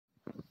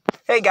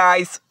Hey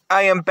guys,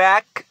 I am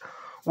back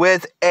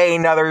with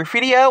another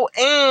video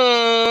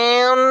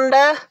and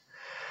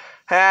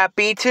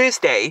happy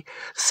Tuesday.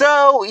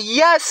 So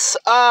yes,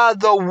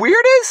 the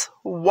weirdest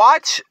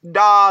Watch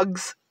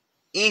Dogs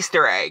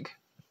Easter egg.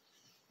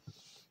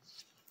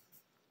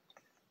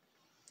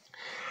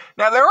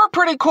 Now there were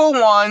pretty cool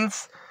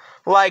ones,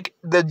 like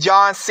the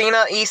John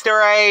Cena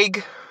Easter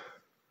egg.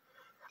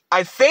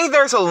 I think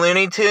there's a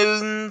Looney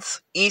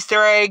Tunes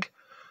Easter egg,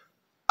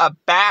 a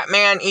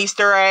Batman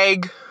Easter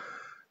egg.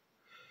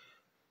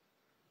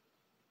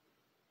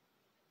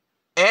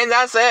 And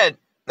that's it.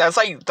 That's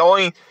like the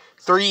only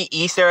 3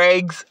 Easter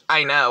eggs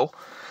I know.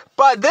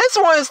 But this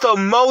one is the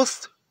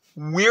most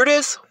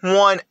weirdest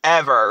one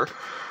ever.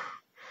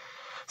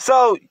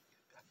 So,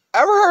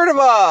 ever heard of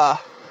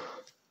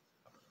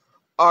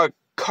a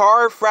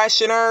car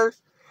freshener?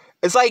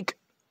 It's like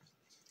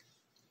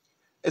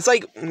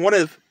one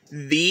of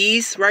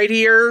these right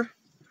here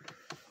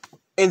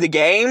in the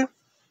game.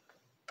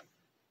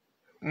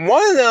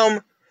 One of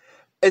them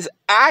is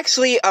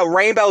actually a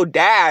Rainbow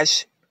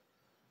Dash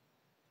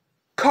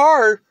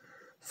car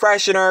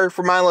freshener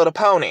for My Little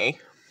Pony.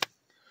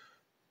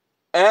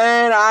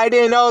 And I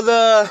didn't know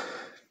the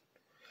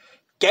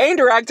game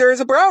director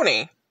is a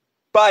brony.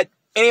 But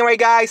anyway,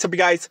 guys, hope you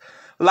guys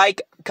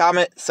like,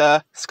 comment,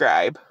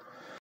 subscribe.